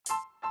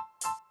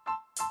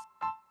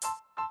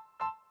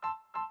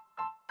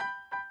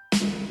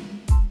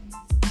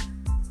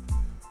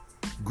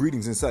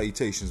Greetings and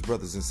salutations,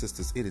 brothers and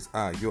sisters. It is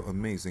I, your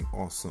amazing,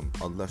 awesome,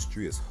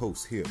 illustrious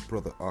host here,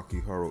 Brother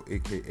Akiharo,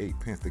 aka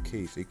Panther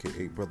Cage,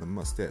 aka Brother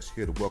Mustache,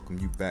 here to welcome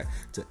you back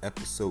to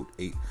episode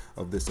 8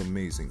 of this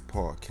amazing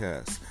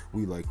podcast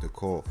we like to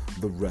call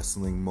the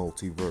Wrestling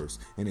Multiverse.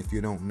 And if you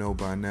don't know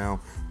by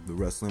now, the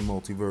Wrestling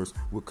Multiverse,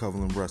 we're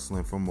covering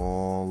wrestling from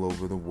all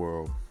over the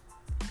world.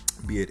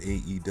 Be it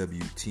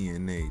AEW,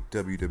 TNA,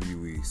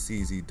 WWE,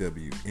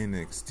 CZW,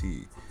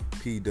 NXT,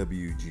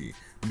 PWG,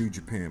 New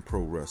Japan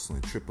Pro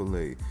Wrestling,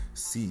 AAA,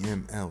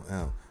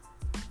 CMLL.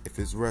 If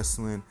it's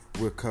wrestling,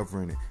 we're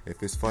covering it.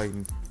 If it's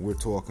fighting, we're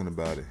talking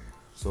about it.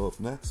 So up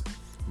next,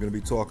 we're going to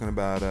be talking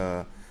about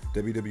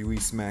WWE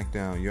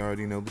SmackDown. You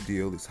already know the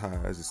deal. It's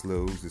highs, it's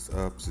lows, it's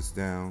ups, it's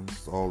downs,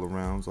 it's all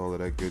arounds, all of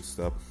that good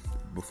stuff.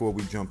 Before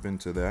we jump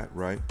into that,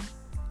 right?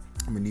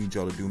 I'm going to need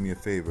y'all to do me a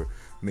favor.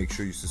 Make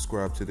sure you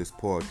subscribe to this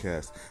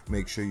podcast.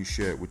 Make sure you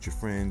share it with your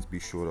friends. Be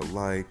sure to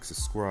like,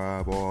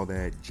 subscribe, all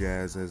that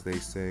jazz, as they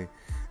say.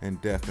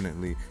 And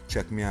definitely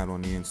check me out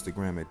on the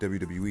Instagram at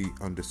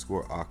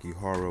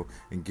WWE_Akiharo.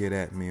 And get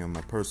at me on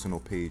my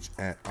personal page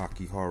at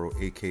Akiharo,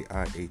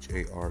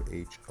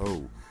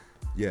 AKIHARHO.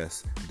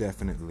 Yes,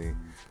 definitely.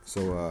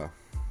 So,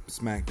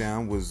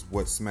 SmackDown was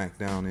what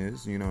SmackDown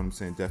is, you know what I'm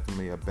saying?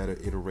 Definitely a better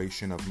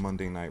iteration of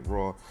Monday Night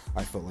Raw.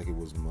 I felt like it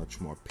was much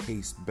more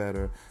paced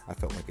better. I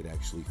felt like it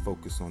actually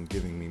focused on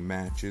giving me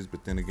matches,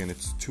 but then again,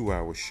 it's a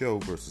 2-hour show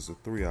versus a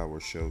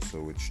 3-hour show,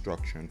 so its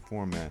structure and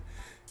format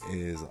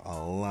is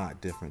a lot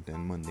different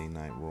than Monday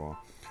Night Raw,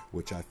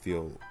 which I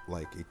feel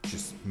like it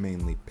just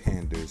mainly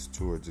panders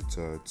towards its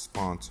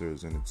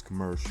sponsors and its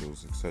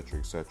commercials,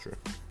 etc., etc.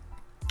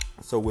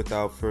 So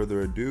without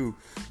further ado,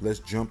 let's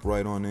jump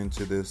right on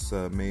into this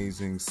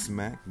amazing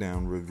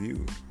SmackDown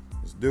review.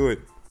 Let's do it.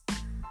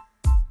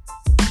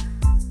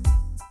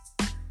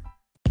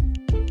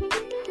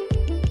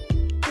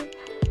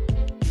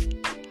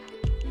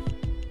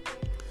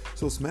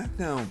 So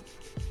SmackDown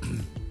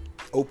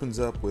opens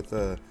up with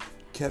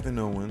Kevin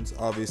Owens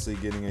obviously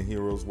getting a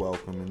hero's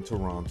welcome in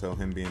Toronto,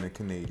 him being a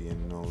Canadian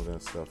and all of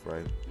that stuff,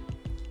 right?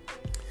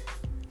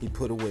 He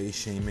put away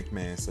Shane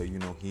McMahon, so you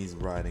know he's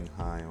riding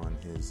high on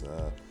his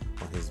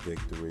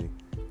victory.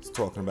 He's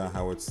talking about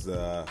how it's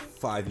the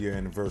 5-year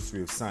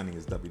anniversary of signing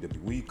his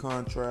WWE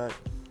contract,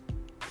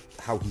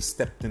 how he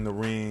stepped in the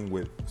ring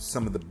with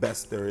some of the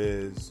best there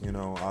is, you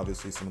know,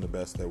 obviously some of the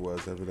best there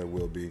was, ever there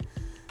will be,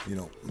 you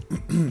know,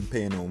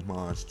 paying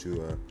homage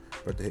to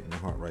Bret the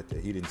Hitman Hart right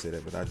there. He didn't say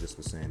that, but I just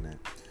was saying that,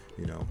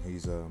 you know, he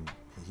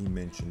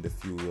mentioned a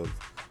few of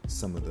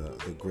some of the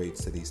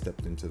greats that he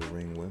stepped into the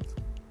ring with.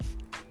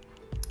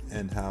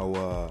 And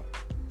how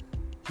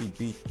he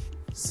beat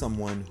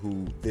someone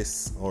who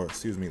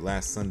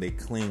last Sunday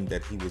claimed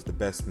that he was the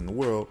best in the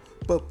world,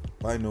 but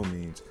by no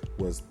means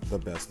was the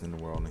best in the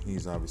world. And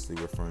he's obviously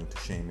referring to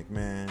Shane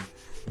McMahon.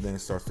 And then it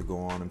starts to go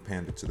on and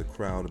pander to the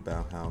crowd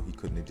about how he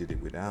couldn't have did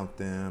it without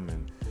them,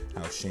 and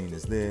how Shane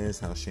is this,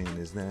 how Shane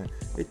is that.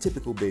 A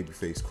typical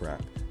babyface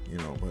crap, you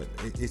know, but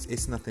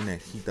it's nothing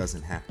that he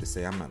doesn't have to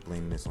say. I'm not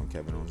blaming this on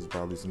Kevin Owens. It's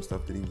probably some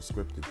stuff that he was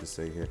scripted to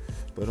say here.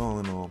 But all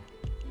in all,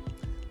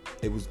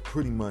 it was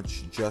pretty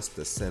much just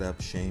to set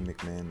up Shane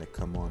McMahon to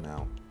come on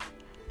out.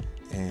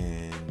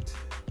 And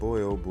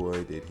boy, oh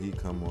boy, did he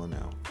come on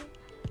out.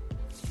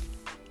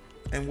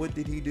 And what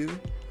did he do?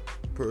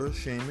 Per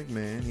Shane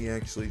McMahon, he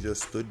actually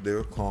just stood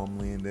there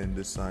calmly and then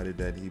decided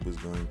that he was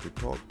going to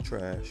talk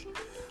trash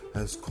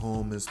as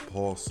calm as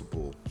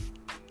possible.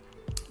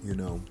 You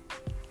know,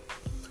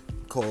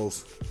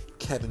 calls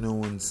Kevin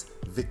Owens'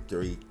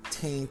 victory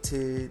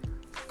tainted.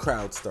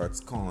 Crowd starts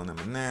calling him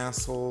an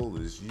asshole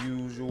as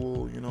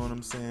usual, you know what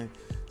I'm saying?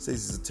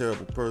 Says he's a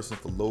terrible person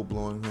for low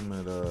blowing him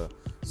at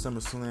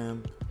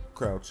SummerSlam.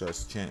 Crowd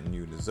starts chanting,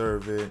 "You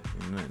deserve it,"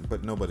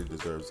 but nobody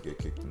deserves to get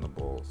kicked in the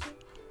balls.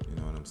 You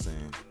know what I'm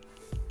saying?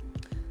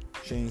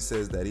 Shane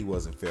says that he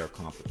wasn't fair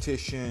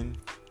competition.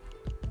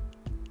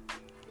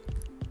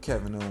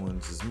 Kevin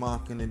Owens is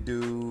mocking the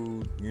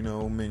dude, you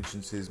know,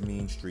 mentions his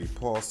Mean Street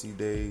Posse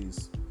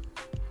days,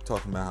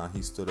 talking about how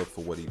he stood up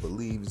for what he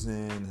believes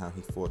in, how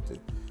he fought to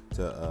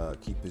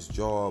keep his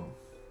job,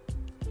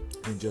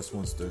 and just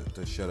wants to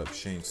shut up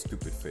Shane's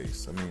stupid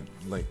face. I mean,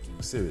 like,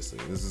 seriously,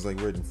 this is like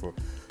written for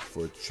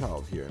a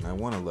child here, and I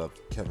want to love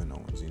Kevin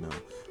Owens, you know.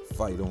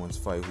 Fight Owens,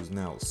 fight, who's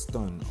now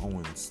stun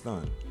Owens,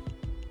 stun.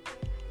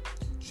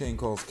 Shane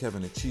calls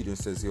Kevin a cheater,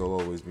 says he'll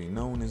always be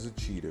known as a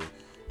cheater.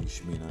 He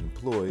should be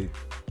unemployed.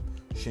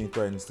 Shane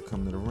threatens to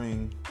come to the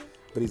ring,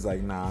 but he's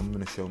like, nah, I'm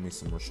going to show me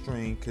some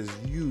restraint, because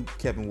you,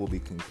 Kevin, will be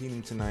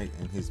competing tonight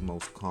in his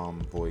most calm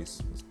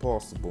voice as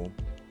possible.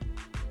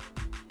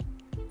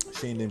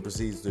 Shane then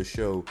proceeds to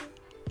show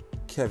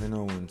Kevin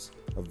Owens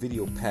a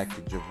video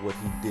package of what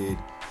he did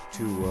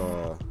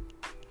to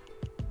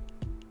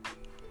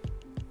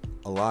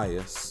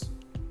Elias.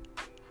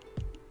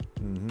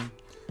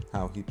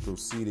 How he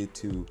proceeded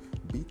to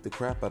beat the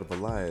crap out of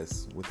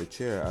Elias with a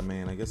chair. I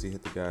mean, I guess he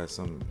hit the guy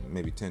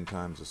maybe 10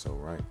 times or so,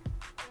 right?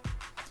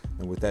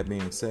 And with that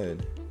being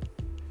said,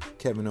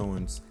 Kevin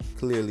Owens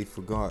clearly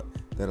forgot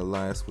that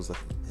Elias was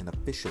an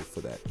official for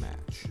that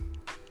match.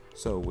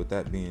 So with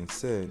that being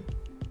said,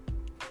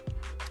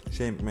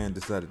 Shane McMahon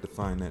decided to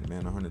fine that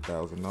man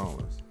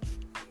 $100,000,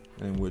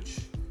 in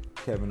which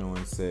Kevin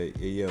Owens said,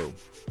 "Hey yo,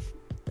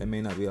 that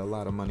may not be a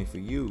lot of money for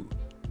you,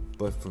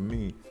 but for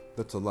me,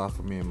 that's a lot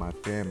for me and my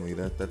family.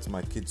 That's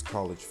my kid's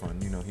college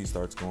fund." He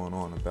starts going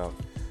on about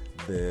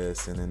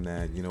this and then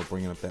that,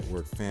 bringing up that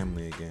word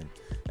family again.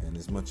 And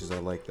as much as I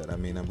like that,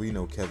 we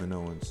know Kevin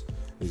Owens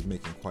is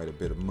making quite a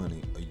bit of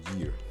money a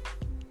year,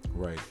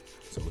 right?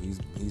 So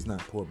he's not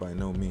poor by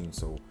no means.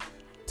 So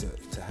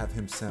to have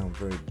him sound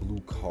very blue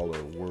collar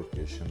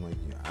workish, and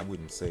I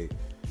wouldn't say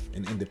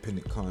an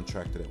independent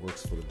contractor that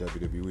works for the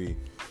WWE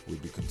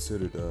would be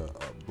considered a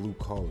blue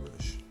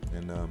collarish.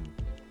 And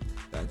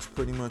that's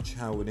pretty much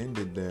how it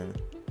ended there.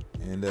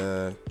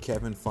 And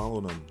Kevin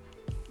followed him.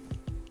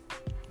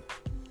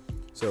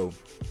 So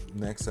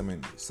next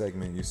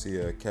segment, you see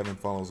Kevin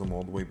follows him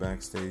all the way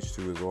backstage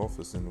to his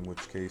office, in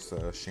which case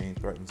Shane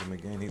threatens him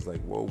again. He's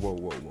like, whoa,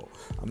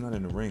 I'm not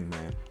in the ring,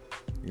 man.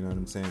 You know what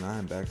I'm saying? I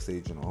am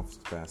backstage in office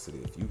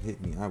capacity. If you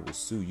hit me, I will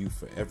sue you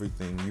for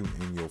everything you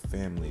and your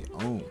family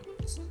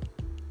owns.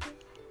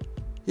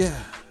 Yeah.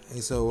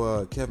 And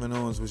so Kevin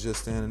Owens was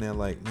just standing there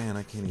like, man,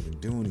 I can't even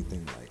do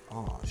anything. Like,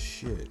 oh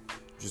shit.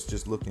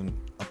 Just looking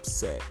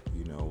upset,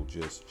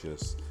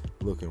 just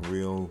looking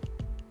real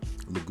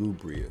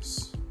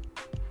lugubrious.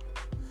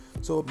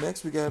 So up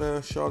next we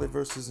got Charlotte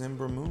versus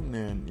Ember Moon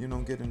there,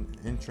 and get an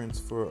entrance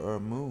for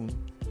Moon.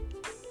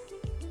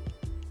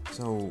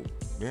 So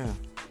yeah,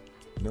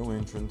 no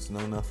entrance,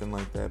 no nothing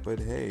like that. But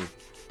hey,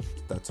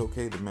 that's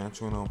okay. The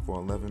match went on for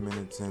 11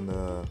 minutes and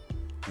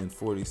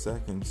 40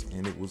 seconds,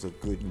 and it was a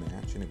good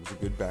match, and it was a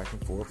good back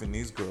and forth. And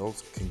these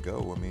girls can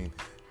go.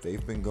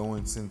 They've been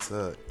going since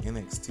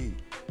NXT.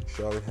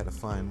 Charlotte had a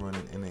fine run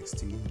in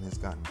NXT and has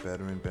gotten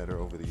better and better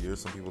over the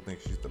years. Some people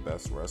think she's the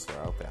best wrestler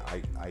out there.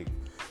 I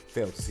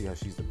fail to see how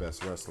she's the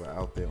best wrestler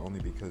out there, only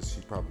because she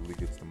probably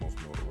gets the most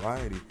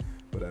notoriety,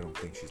 but I don't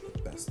think she's the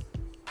best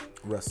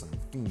wrestling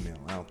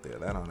female out there.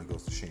 That honor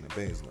goes to Shayna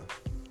Baszler.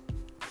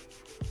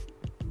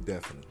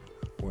 Definitely.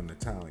 Or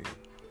Natalya.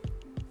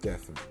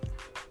 Definitely.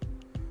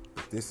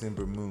 But this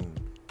Ember Moon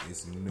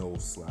is no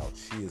slouch.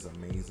 She is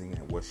amazing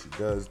at what she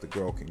does. The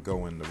girl can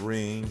go in the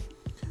ring.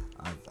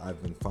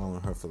 I've been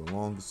following her for the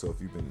longest, so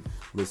if you've been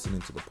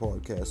listening to the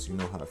podcast, you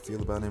know how I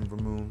feel about Ember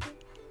Moon.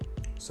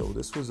 So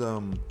this was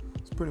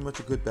it's pretty much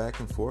a good back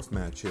and forth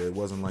match here. It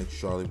wasn't like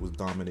Charlotte was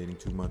dominating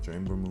too much or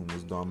Ember Moon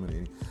was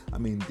dominating.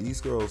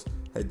 These girls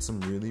had some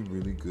really,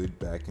 really good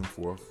back and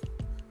forth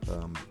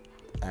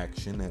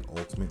action that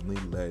ultimately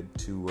led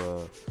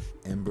to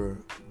Ember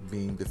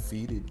being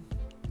defeated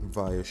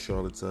via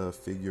Charlotte's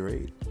figure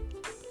eight.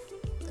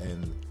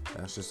 And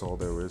that's just all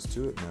there is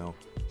to it now.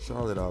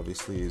 Charlotte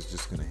obviously is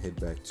just going to head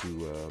back to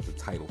the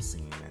title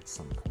scene at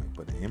some point.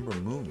 But the Ember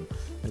Moon,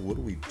 what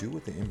do we do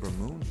with the Ember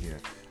Moon here?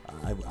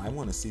 I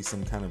want to see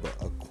some kind of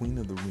a Queen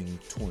of the Ring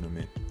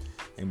tournament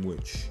in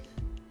which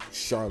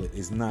Charlotte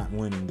is not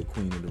winning the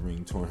Queen of the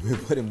Ring tournament,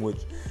 but in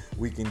which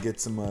we can get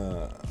some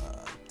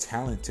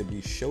talent to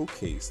be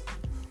showcased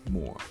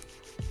more.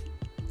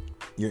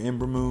 Your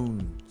Ember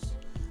Moons,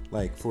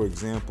 like for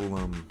example,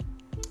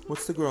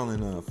 what's the girl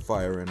in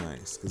Fire and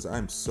Ice? Because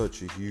I'm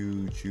such a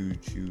huge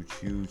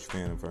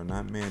fan of her.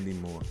 Not Mandy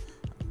Moore.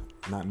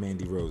 Not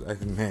Mandy Rose. I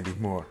think Mandy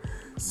Moore.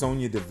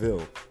 Sonya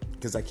Deville.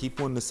 Because I keep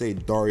wanting to say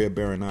Daria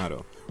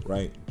Baronato,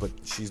 right? But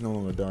she's no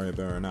longer Daria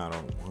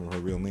Baronato. Her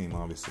real name,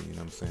 obviously. You know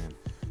what I'm saying?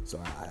 So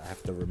I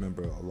have to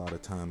remember a lot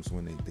of times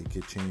when they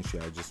get changed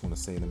here. I just want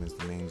to say them as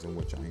the names in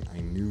which I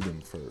knew them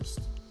first.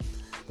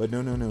 But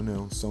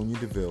no. Sonya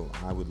Deville.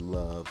 I would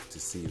love to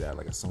see that.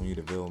 Like a Sonya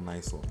Deville,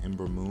 nice little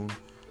Ember Moon.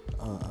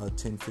 A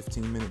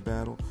 10-15 minute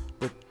battle.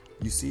 But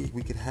you see,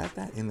 we could have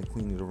that in the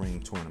Queen of the Ring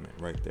tournament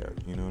right there.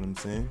 You know what I'm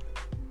saying?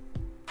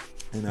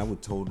 And I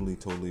would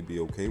totally be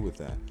okay with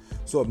that.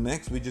 So up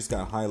next, we just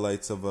got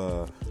highlights of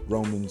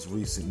Roman's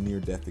recent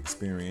near-death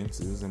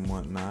experiences and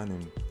whatnot.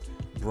 And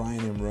Bryan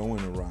and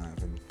Rowan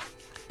arrive. And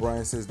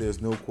Bryan says there's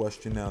no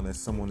question now that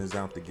someone is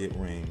out to get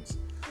Reigns.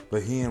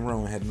 But he and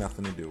Rowan had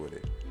nothing to do with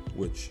it,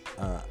 which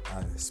I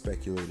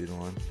speculated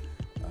on.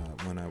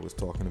 When I was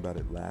talking about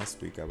it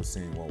last week, I was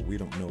saying, well, we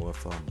don't know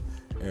if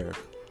Eric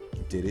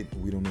did it.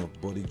 We don't know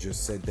if Buddy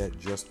just said that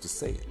just to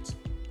say it.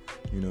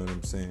 You know what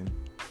I'm saying?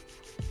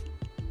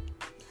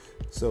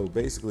 So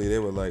basically, they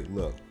were like,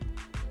 look,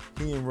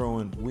 he and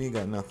Rowan, we ain't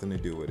got nothing to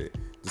do with it.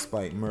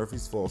 Despite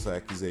Murphy's false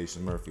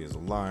accusation, Murphy is a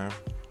liar.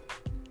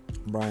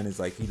 Bryan is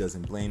like, he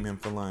doesn't blame him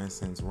for lying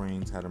since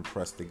Reigns had him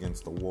pressed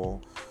against the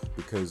wall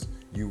because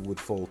you would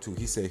fold too.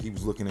 He said he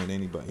was looking at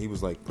anybody. He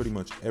was like, pretty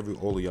much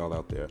all of y'all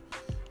out there,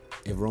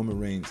 if Roman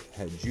Reigns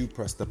had you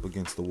pressed up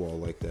against the wall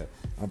like that,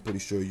 I'm pretty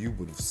sure you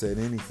would have said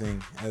anything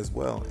as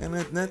well. And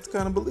that's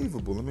kind of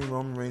believable.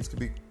 Roman Reigns could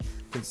be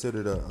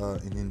considered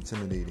an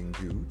intimidating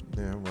dude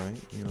there, right?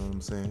 You know what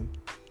I'm saying?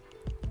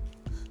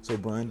 So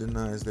Bryan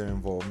denies their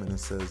involvement and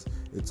says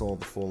it's all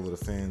the fault of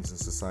the fans and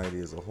society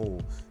as a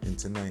whole. And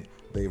tonight,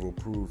 they will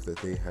prove that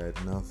they had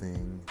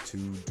nothing to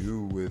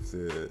do with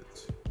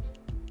it.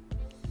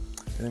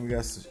 And then we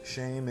got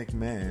Shane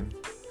McMahon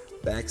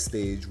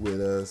backstage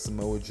with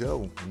Samoa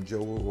Joe. And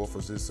Joe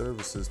offers his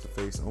services to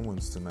face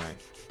Owens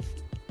tonight.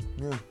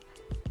 Yeah.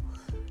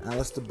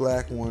 Aleister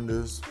Black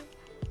wonders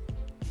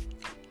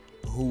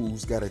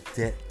who's got a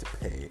debt to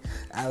pay.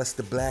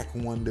 Aleister Black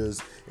wonders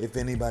if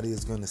anybody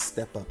is going to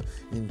step up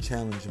and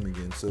challenge him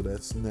again. So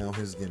that's now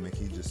his gimmick.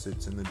 He just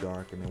sits in the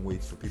dark and then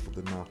waits for people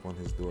to knock on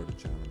his door to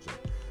challenge him.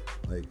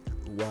 Like,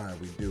 why are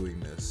we doing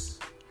this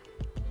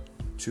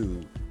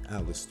to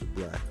Aleister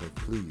Black? Like,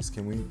 please,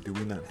 do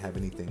we not have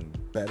anything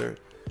better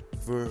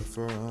for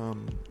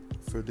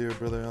dear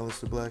brother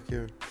Aleister Black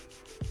here?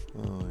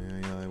 Oh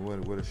yeah,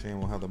 what a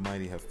shame how the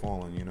mighty have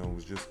fallen. You know, it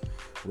was just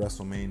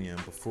WrestleMania,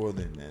 and before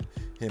then,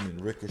 him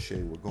and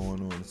Ricochet were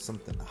going on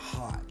something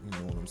hot. You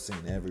know what I'm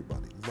saying?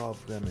 Everybody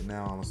loved them, and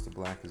now Aleister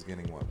Black is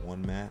getting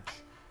one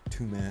match,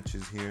 2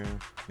 matches here,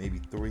 maybe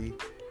 3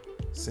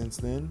 since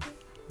then.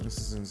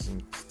 This is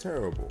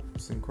terrible.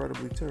 It's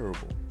incredibly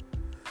terrible.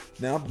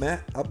 Now,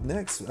 up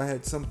next, I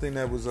had something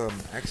that was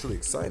actually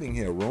exciting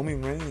here.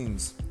 Roman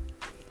Reigns.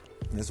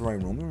 That's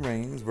right, Roman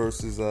Reigns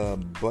versus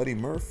Buddy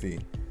Murphy.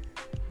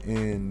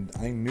 And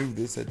I knew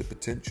this had the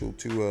potential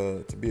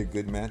to be a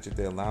good match if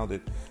they allowed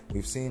it.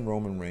 We've seen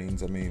Roman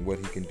Reigns, what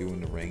he can do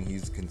in the ring.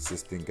 He's a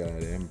consistent guy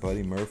there. And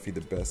Buddy Murphy,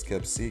 the best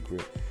kept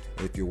secret.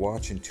 If you're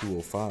watching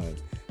 205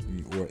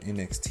 or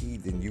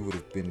NXT, then you would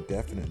have been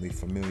definitely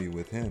familiar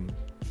with him.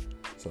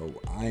 So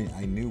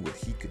I knew what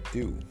he could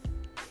do.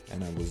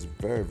 And I was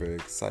very, very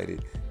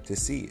excited to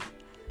see it.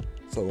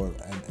 So,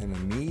 and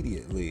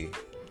immediately,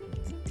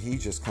 he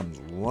just comes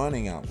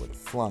running out with a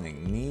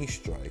flying knee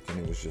strike, and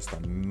it was just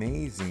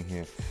amazing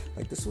here.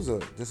 Like, this was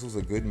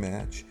a good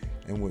match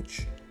in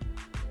which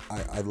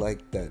I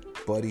liked that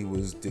Buddy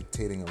was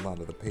dictating a lot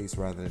of the pace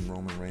rather than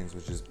Roman Reigns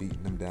was just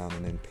beating him down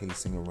and then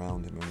pacing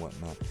around him and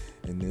whatnot.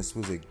 And this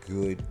was a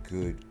good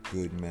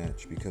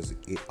match because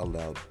it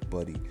allowed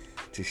Buddy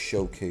to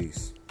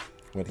showcase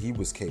what he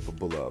was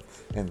capable of.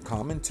 And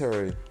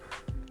commentary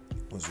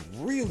was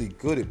really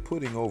good at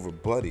putting over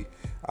Buddy.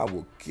 I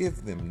will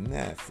give them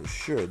that for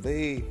sure.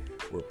 They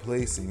were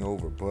placing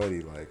over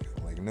Buddy like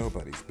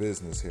nobody's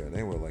business here.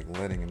 They were like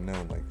letting him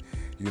know, like,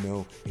 you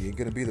know, he ain't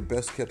gonna be the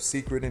best kept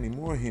secret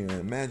anymore here.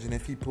 Imagine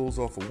if he pulls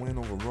off a win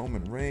over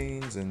Roman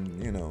Reigns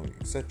and, you know,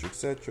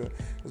 etc.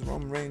 Because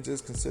Roman Reigns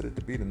is considered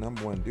to be the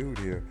number 1 dude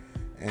here.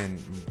 And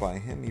by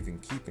him even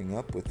keeping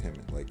up with him,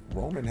 like,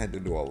 Roman had to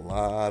do a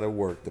lot of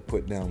work to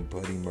put down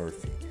Buddy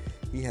Murphy.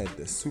 He had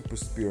to super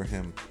spear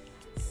him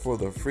for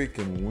the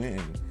freaking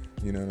win.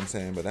 You know what I'm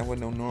saying? But that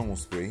wasn't no normal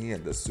spear. He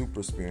had to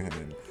super spear him.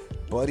 And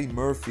Buddy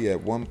Murphy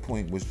at one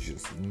point was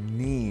just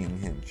kneeing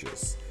him.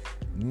 Just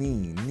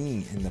knee.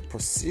 And the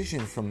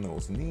precision from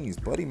those knees.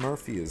 Buddy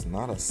Murphy is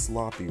not a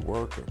sloppy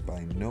worker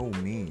by no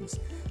means.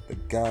 The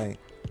guy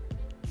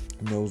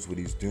knows what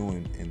he's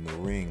doing in the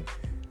ring.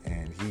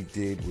 And he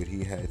did what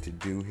he had to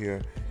do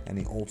here. And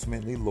he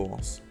ultimately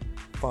lost.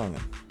 Fine.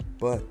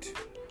 But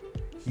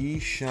he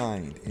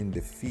shined in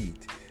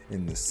defeat.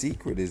 And the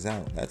secret is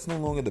out. That's no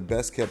longer the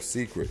best kept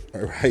secret.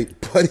 All right.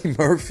 Buddy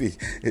Murphy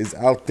is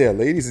out there.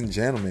 Ladies and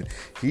gentlemen,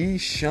 he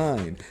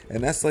shined.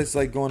 And that's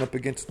like going up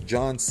against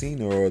John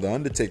Cena or The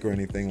Undertaker or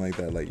anything like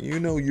that. Like, you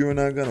know, you're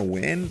not going to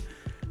win,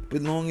 but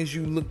as long as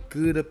you look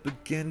good up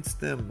against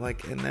them.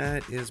 Like, and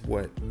that is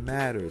what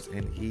matters.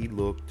 And he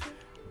looked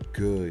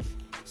good.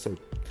 So,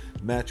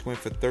 match went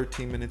for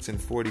 13 minutes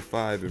and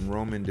 45. And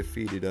Roman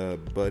defeated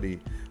Buddy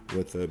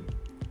with a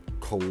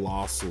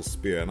colossal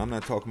spear. And I'm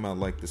not talking about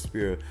like the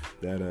spear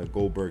that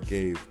Goldberg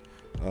gave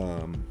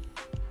Dolph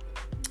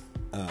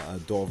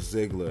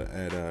Ziggler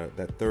at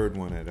that third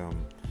one at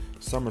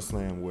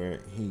SummerSlam,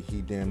 where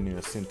he damn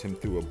near sent him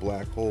through a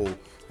black hole,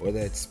 or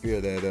that spear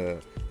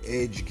that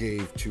Edge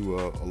gave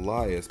to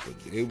Elias, but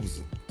it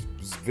was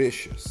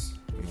vicious,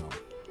 you know.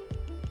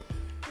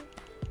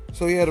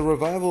 So yeah, the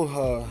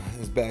Revival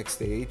is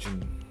backstage,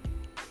 and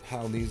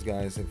how these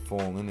guys have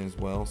fallen as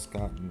well.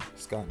 Scott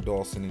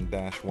Dawson and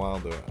Dash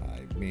Wilder.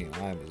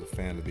 I was a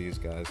fan of these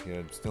guys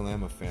here. Still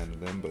am a fan of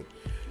them, but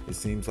it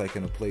seems like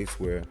in a place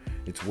where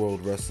it's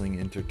World Wrestling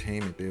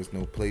Entertainment, there's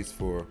no place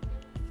for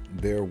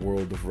their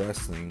world of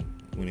wrestling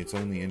when it's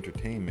only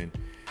entertainment.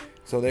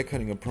 So they're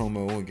cutting a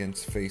promo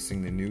against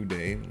facing the New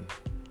Day, and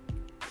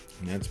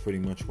that's pretty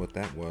much what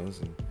that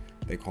was. And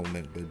they call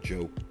them the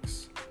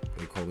jokes.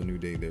 They call the New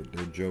Day their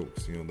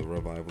jokes. You know, the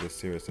Revival is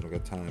serious. They don't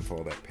got time for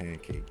all that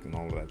pancake and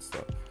all of that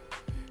stuff.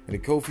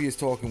 And Kofi is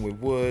talking with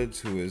Woods,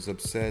 who is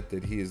upset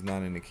that he is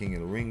not in the King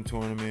of the Ring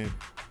tournament.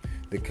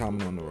 They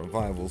comment on the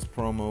Revival's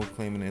promo,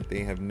 claiming that they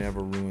have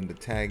never ruined the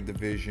tag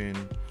division.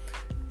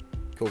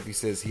 Kofi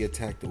says he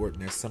attacked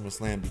Orton at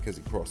SummerSlam because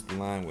he crossed the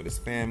line with his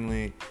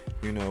family.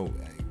 You know,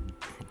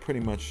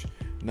 pretty much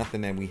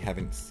nothing that we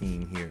haven't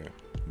seen here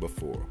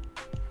before.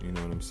 You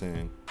know what I'm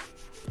saying?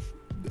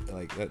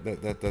 Like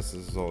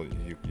that's all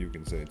you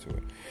can say to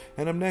it.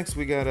 And up next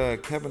we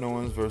got Kevin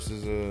Owens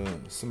versus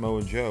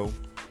Samoa Joe,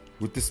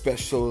 with the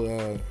special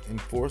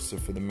enforcer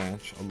for the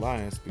match,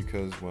 Elias,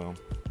 because, well,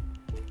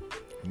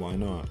 why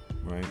not,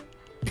 right?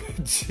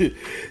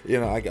 You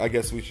know, I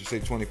guess we should say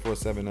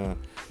 24/7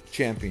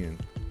 champion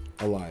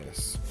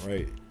Elias,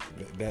 right?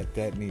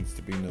 That needs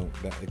to be known.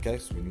 I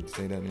guess we need to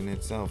say that in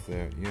itself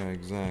there. Yeah,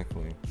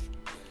 exactly.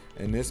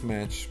 And this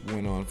match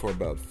went on for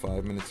about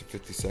 5 minutes and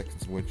 50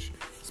 seconds, in which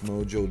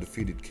Samoa Joe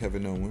defeated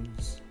Kevin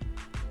Owens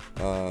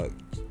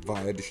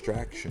via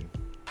distraction.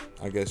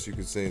 I guess you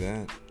could say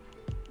that.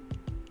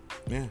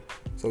 Yeah.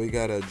 So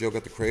Joe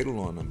got the cradle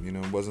on him.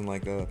 It wasn't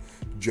like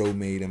Joe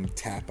made him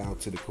tap out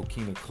to the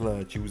coquina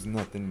clutch. It was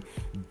nothing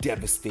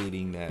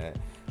devastating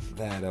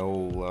that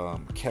old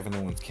Kevin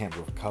Owens can't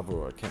recover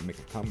or can't make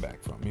a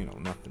comeback from.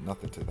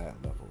 Nothing to that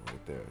level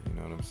right there. You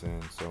know what I'm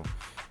saying? So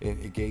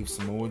it gave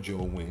Samoa Joe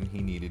a win. He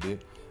needed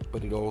it,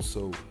 but it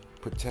also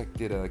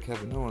protected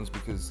Kevin Owens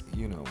because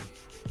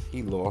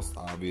he lost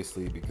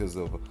obviously because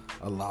of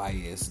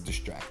Elias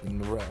distracting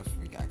the ref.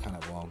 We got kind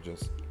of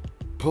just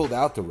pulled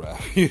out the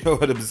ref. You know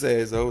what I'm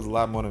saying? So it was a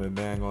lot more than a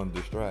dang on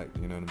distract.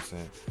 You know what I'm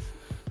saying?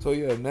 So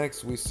yeah,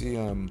 next we see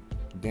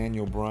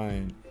Daniel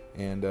Bryan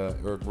and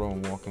Eric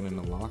Rowan walking in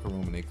the locker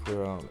room, and they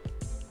clear out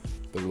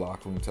the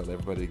locker room, tell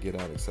everybody to get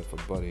out except for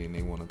Buddy, and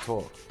they want to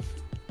talk.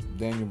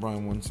 Daniel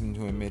Bryan wants him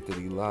to admit that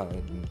he lied,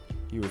 and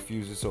he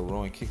refuses, so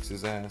Rowan kicks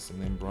his ass,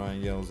 and then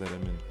Bryan yells at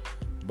him, and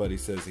Buddy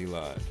says he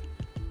lied.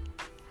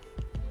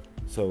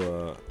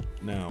 So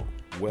now,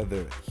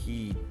 whether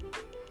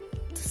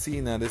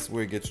now this is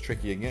where it gets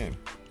tricky again.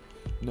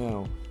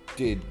 Now,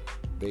 did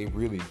they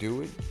really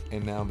do it?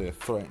 And now they're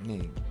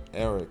threatening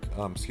they're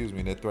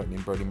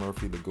threatening Buddy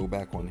Murphy to go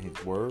back on his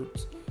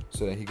words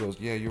so that he goes,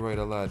 yeah, you're right,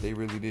 I lied. They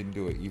really didn't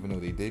do it, even though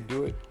they did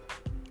do it.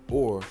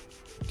 Or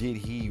did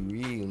he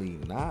really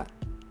not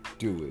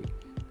do it?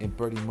 And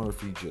Buddy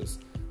Murphy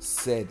just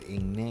said a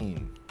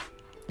name,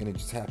 and it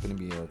just happened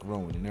to be Eric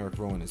Rowan. And Eric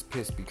Rowan is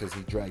pissed because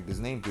he dragged his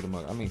name through the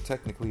mud. I mean,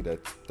 technically that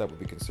would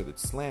be considered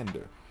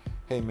slander.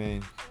 Hey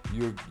man,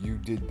 you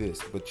did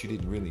this, but you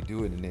didn't really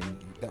do it, and then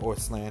or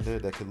slander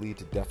that could lead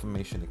to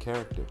defamation of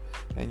character,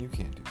 and you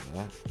can't do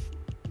that.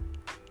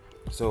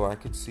 So I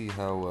could see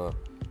how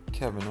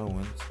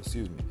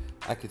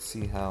I could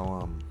see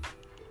how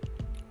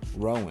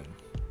Rowan,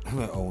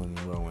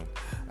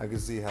 I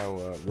could see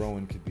how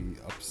Rowan could be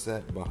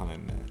upset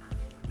behind that.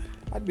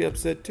 I'd be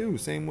upset too,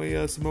 same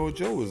way Samoa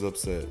Joe was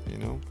upset,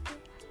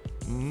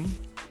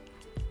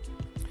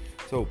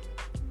 So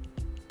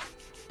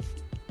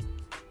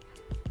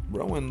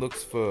Roman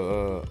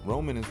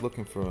is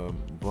looking for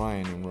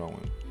Bryan and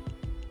Rowan,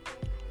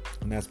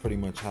 and that's pretty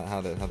much how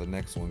the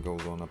next one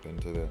goes on up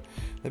into there.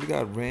 Then we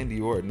got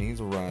Randy Orton.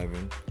 He's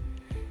arriving.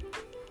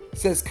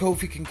 Says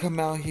Kofi can come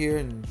out here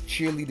and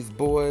cheerlead his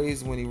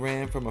boys when he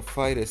ran from a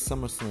fight at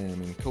SummerSlam,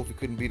 and Kofi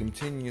couldn't beat him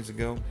 10 years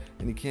ago,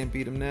 and he can't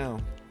beat him now.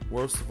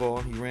 Worst of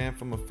all, he ran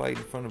from a fight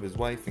in front of his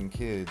wife and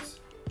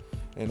kids,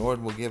 and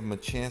Orton will give him a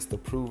chance to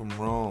prove him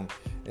wrong,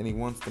 and he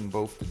wants them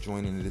both to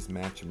join into this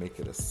match and make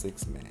it a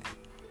 6-man.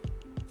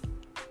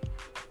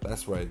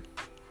 That's right.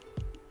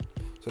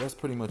 So that's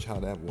pretty much how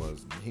that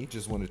was. He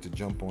just wanted to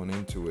jump on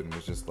into it and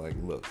was just like,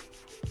 look,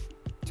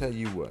 tell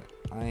you what,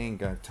 I ain't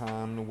got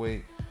time to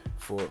wait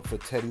for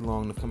Teddy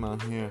Long to come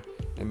out here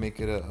and make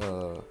it a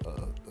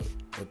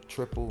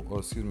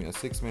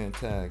 6-man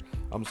tag.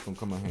 I'm just going to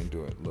come out here and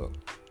do it. Look,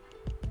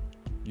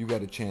 you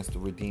got a chance to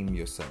redeem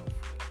yourself.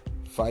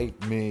 Fight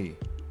me.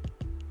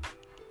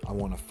 I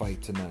want to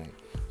fight tonight.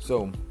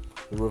 So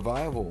the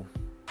Revival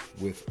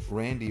with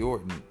Randy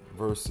Orton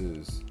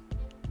versus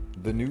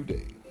The New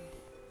Day.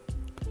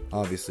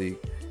 Obviously,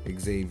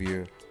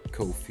 Xavier,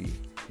 Kofi,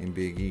 and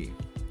Big E.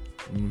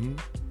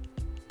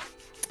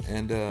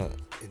 And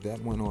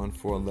that went on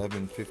for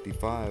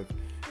 11:55,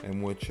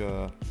 in which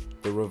the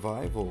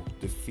Revival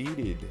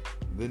defeated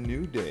The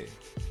New Day.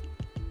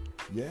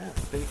 Yeah,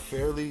 they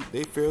fairly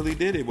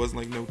did. It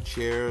wasn't like no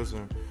chairs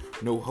or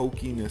no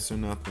hokiness or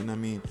nothing. I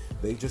mean,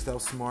 they just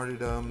outsmarted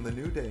The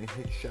New Day.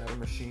 Hit Shatter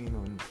Machine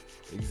on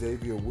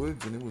Xavier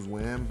Woods, and it was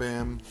wham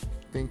bam,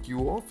 thank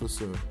you,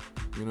 officer.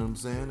 You know what I'm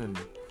saying? And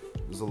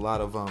there's a lot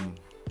of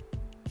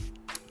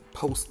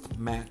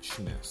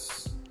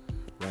post-matchness,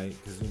 right?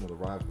 Because the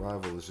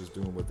Revival is just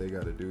doing what they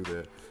got to do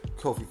there.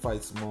 Kofi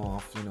fights him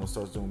off,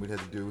 starts doing what he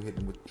had to do,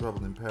 hitting him with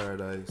Trouble in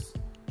Paradise,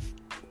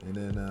 and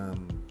then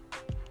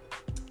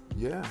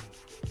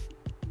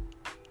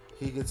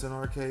he gets an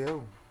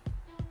RKO.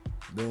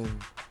 Then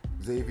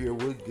Xavier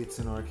Woods gets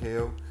an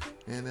RKO,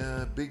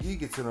 and Big E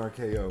gets an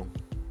RKO.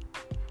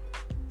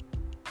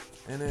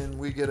 And then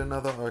we get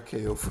another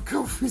RKO for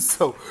Kofi.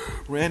 So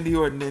Randy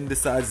Orton then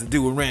decides to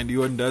do what Randy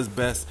Orton does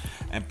best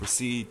and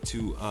proceed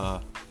to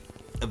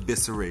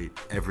eviscerate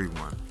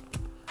everyone,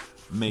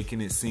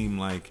 making it seem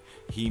like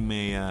he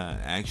may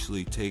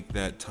actually take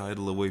that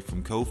title away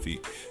from Kofi.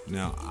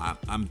 Now,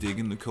 I'm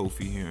digging the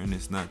Kofi here, and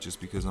it's not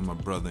just because I'm a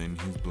brother and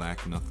he's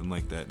black, nothing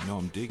like that. No,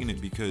 I'm digging it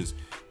because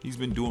he's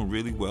been doing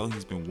really well.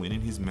 He's been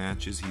winning his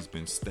matches. He's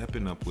been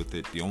stepping up with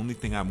it. The only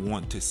thing I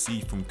want to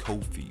see from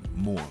Kofi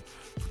more,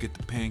 forget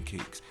the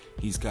pancakes,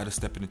 he's got to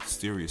step into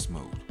serious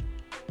mode.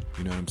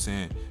 You know what I'm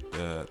saying?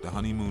 The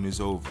honeymoon is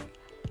over,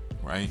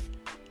 right?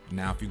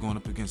 Now, if you're going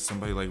up against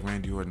somebody like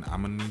Randy Orton,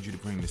 I'm going to need you to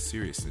bring the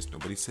seriousness.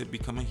 Nobody said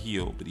become a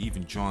heel, but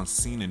even John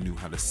Cena knew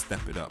how to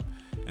step it up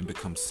and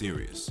become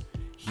serious.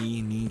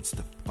 He needs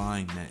to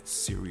find that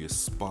serious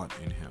spot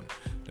in him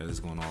that is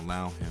going to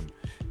allow him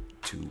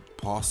to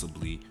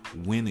possibly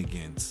win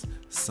against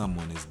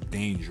someone as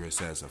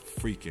dangerous as a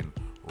freaking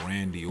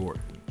Randy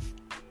Orton.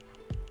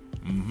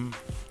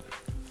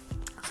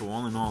 So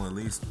all in all, at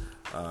least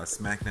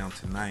SmackDown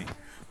tonight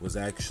was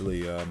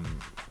actually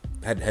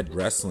had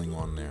wrestling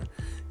on there,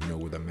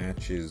 where the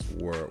matches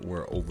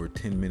were over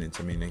 10 minutes.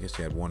 I mean, I guess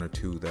you had one or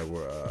two that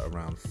were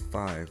around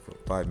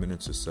 5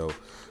 minutes or so,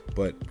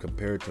 but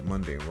compared to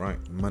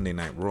Monday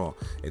Night Raw,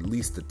 at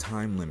least the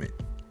time limit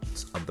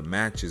of the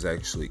matches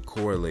actually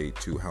correlate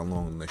to how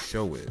long the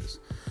show is.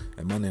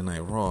 And Monday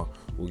Night Raw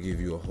will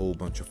give you a whole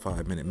bunch of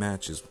 5-minute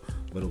matches,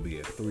 but it'll be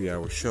a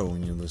 3-hour show,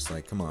 and you're just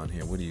like, come on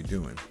here, what are you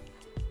doing?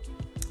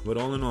 But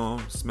all in all,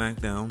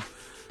 SmackDown,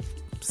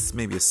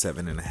 maybe a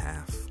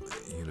 7.5.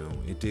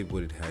 It did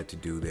what it had to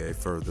do there. It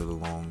furthered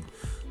along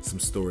some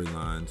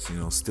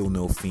storylines. Still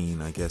no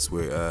Fiend. I guess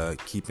we're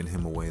keeping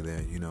him away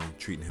there.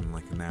 Treating him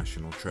like a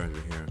national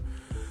treasure here.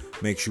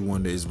 Makes you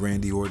wonder: is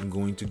Randy Orton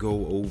going to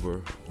go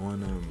over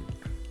on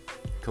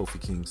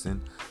Kofi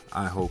Kingston?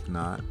 I hope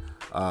not.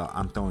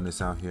 I'm throwing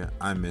this out here.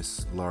 I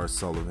miss Lars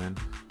Sullivan.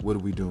 What are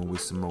we doing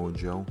with Samoa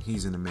Joe?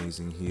 He's an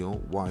amazing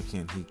heel. Why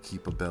can't he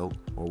keep a belt?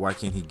 Or why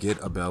can't he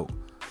get a belt,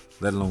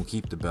 let alone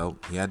keep the belt?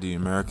 He had the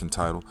American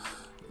title.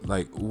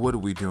 Like, what are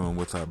we doing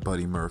with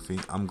Buddy Murphy?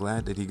 I'm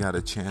glad that he got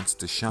a chance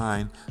to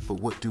shine, but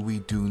what do we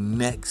do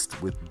next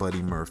with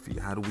Buddy Murphy?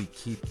 How do we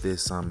keep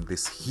this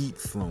heat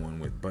flowing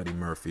with Buddy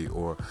Murphy?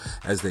 Or,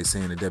 as they say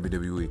in the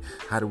WWE,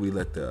 how do we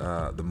let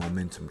the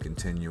momentum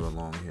continue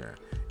along here?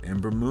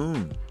 Ember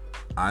Moon,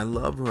 I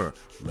love her.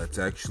 Let's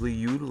actually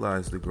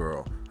utilize the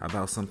girl. How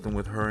about something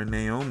with her and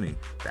Naomi?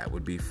 That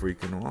would be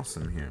freaking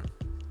awesome here.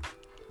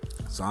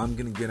 So I'm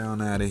going to get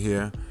on out of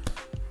here.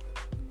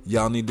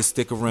 Y'all need to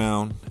stick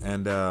around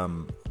and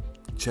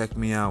check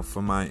me out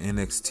for my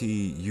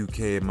NXT UK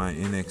and my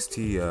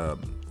NXT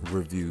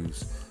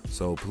reviews.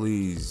 So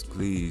please,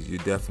 you're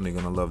definitely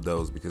going to love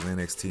those, because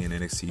NXT and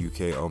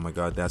NXT UK, oh my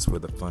God, that's where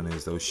the fun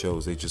is. Those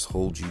shows, they just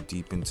hold you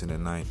deep into the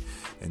night,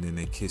 and then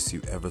they kiss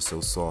you ever so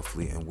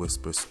softly and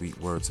whisper sweet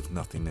words of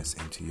nothingness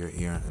into your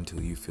ear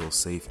until you feel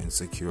safe and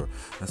secure.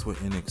 That's what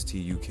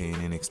NXT UK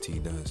and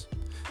NXT does.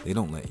 They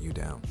don't let you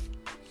down.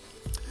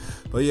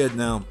 But yeah,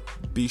 now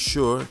be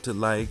sure to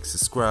like,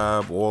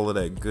 subscribe, all of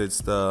that good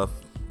stuff.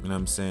 You know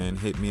what I'm saying?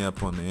 Hit me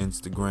up on the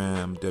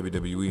Instagram,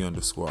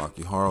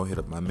 WWE_Akiharo. Hit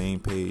up my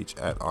main page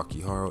at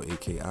Akiharo,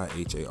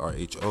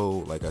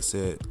 AKIHARHO. Like I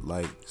said,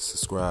 like,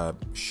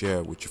 subscribe,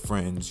 share with your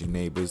friends, your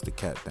neighbors, the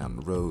cat down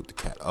the road, the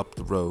cat up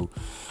the road,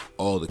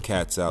 all the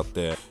cats out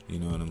there. You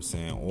know what I'm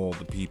saying? All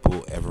the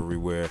people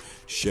everywhere.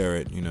 Share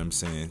it. You know what I'm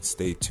saying?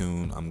 Stay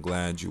tuned. I'm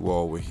glad you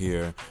all were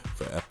here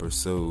for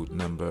episode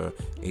number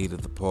 8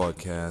 of the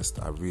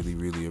podcast. I really,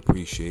 really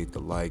appreciate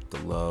the like, the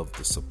love,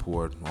 the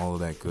support, all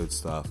of that good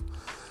stuff.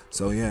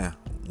 So yeah,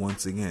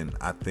 once again,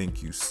 I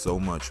thank you so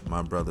much,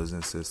 my brothers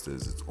and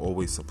sisters. It's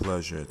always a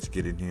pleasure to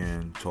get in here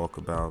and talk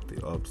about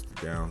the ups,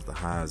 the downs, the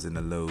highs and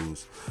the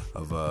lows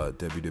of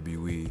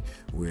WWE,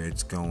 where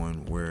it's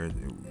going, where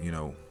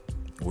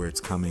it's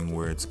coming,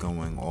 where it's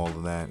going, all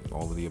of that,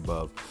 all of the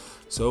above.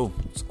 So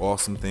it's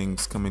awesome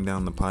things coming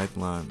down the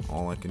pipeline.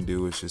 All I can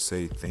do is just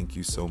say thank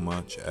you so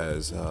much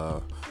as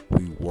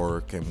we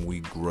work and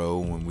we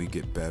grow and we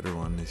get better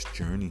on this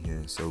journey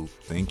here. So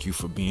thank you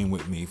for being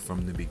with me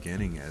from the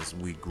beginning as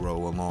we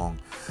grow along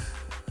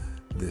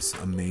this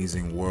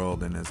amazing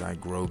world, and as I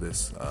grow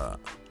this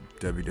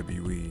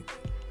WWE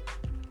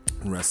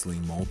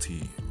Wrestling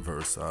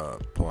Multiverse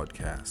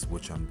podcast,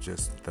 which I'm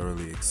just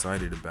thoroughly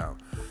excited about.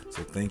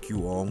 So thank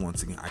you all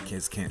once again. I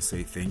just can't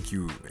say thank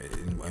you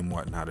and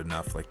whatnot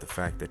enough. Like, the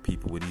fact that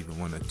people would even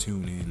want to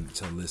tune in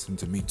to listen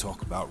to me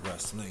talk about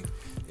wrestling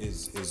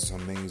is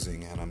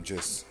amazing, and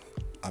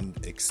I'm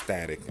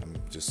ecstatic. I'm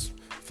just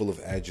full of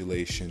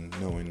adulation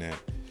knowing that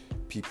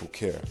people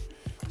care.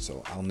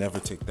 So I'll never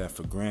take that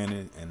for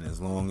granted, and as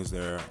long as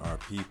there are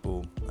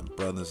people and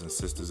brothers and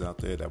sisters out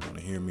there that want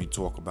to hear me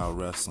talk about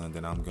wrestling,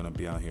 then I'm going to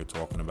be out here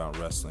talking about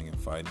wrestling and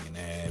fighting and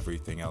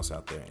everything else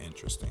out there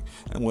interesting.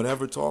 And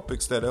whatever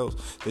topics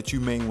that you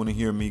may want to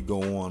hear me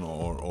go on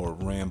or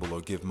ramble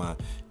or give my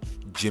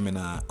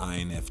Gemini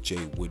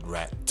INFJ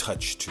Woodrat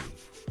touch to.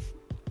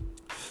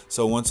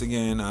 So once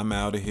again, I'm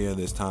out of here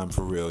this time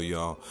for real,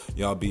 y'all.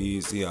 Y'all be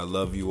easy. I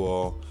love you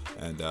all,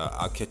 and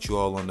I'll catch you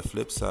all on the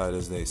flip side,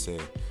 as they say.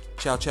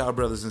 Ciao, ciao,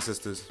 brothers and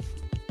sisters.